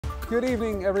Good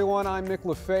evening, everyone. I'm Nick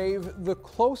Lefebvre. The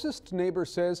closest neighbor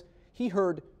says he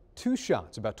heard two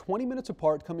shots about 20 minutes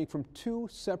apart coming from two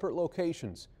separate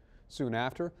locations. Soon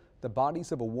after, the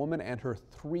bodies of a woman and her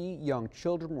 3 young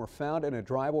children were found in a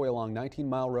driveway along 19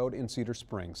 Mile Road in Cedar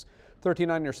Springs. 13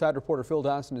 News Side reporter Phil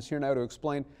Dawson is here now to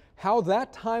explain how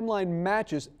that timeline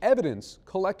matches evidence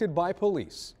collected by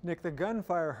police. Nick, the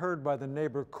gunfire heard by the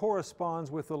neighbor corresponds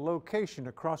with the location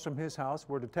across from his house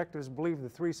where detectives believe the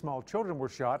 3 small children were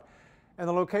shot, and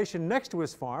the location next to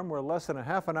his farm where less than a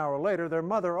half an hour later their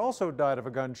mother also died of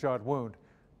a gunshot wound.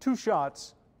 2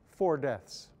 shots, 4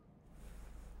 deaths.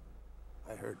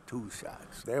 I heard 2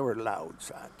 shots. They were loud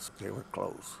shots. They were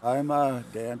close. I'm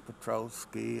Dan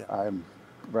Petrowski. I'm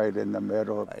right in the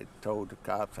middle. I told the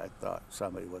cops I thought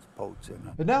somebody was poaching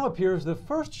them. It now appears the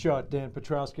first shot Dan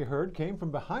Petrowski heard came from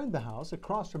behind the house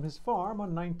across from his farm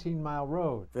on 19 Mile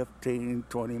Road. 15,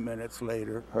 20 minutes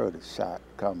later, heard a shot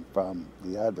come from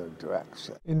the other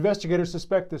direction. Investigators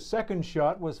suspect the second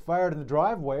shot was fired in the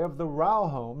driveway of the Rao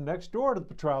home next door to the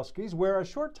Petrowskis, where a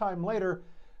short time later,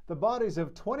 the bodies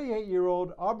of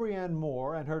 28-year-old Aubrianne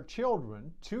Moore and her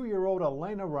children, 2-year-old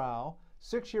Elena Rao,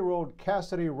 6-year-old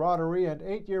Cassidy Roddery, and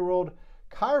 8-year-old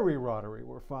Kyrie Roddery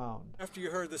were found. After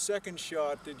you heard the second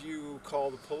shot, did you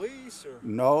call the police? Or?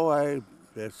 No,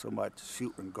 there's so much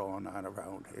shooting going on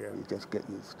around here. You just get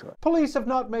used to it. Police have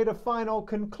not made a final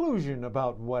conclusion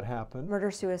about what happened.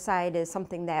 Murder-suicide is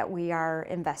something that we are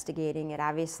investigating. It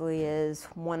obviously is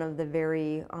one of the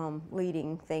very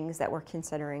leading things that we're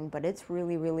considering, but it's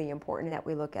really, really important that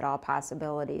we look at all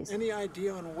possibilities. Any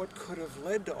idea on what could have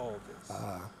led to all this?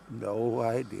 No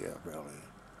idea, really.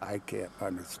 I can't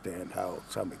understand how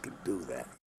somebody could do that.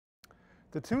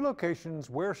 The 2 locations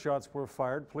where shots were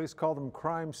fired, police call them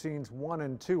crime scenes 1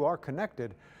 and 2, are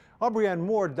connected. Aubrianne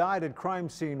Moore died at crime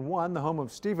scene 1, the home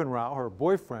of Stephen Rao, her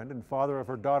boyfriend and father of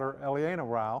her daughter Eliana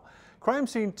Rao. Crime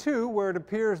scene 2, where it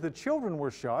appears the children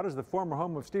were shot, is the former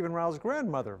home of Stephen Rao's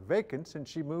grandmother, vacant since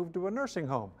she moved to a nursing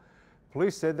home.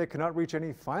 Police said they cannot reach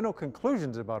any final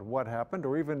conclusions about what happened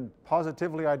or even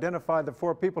positively identify the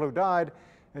 4 people who died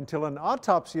until an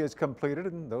autopsy is completed,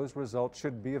 and those results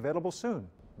should be available soon.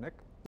 Nick?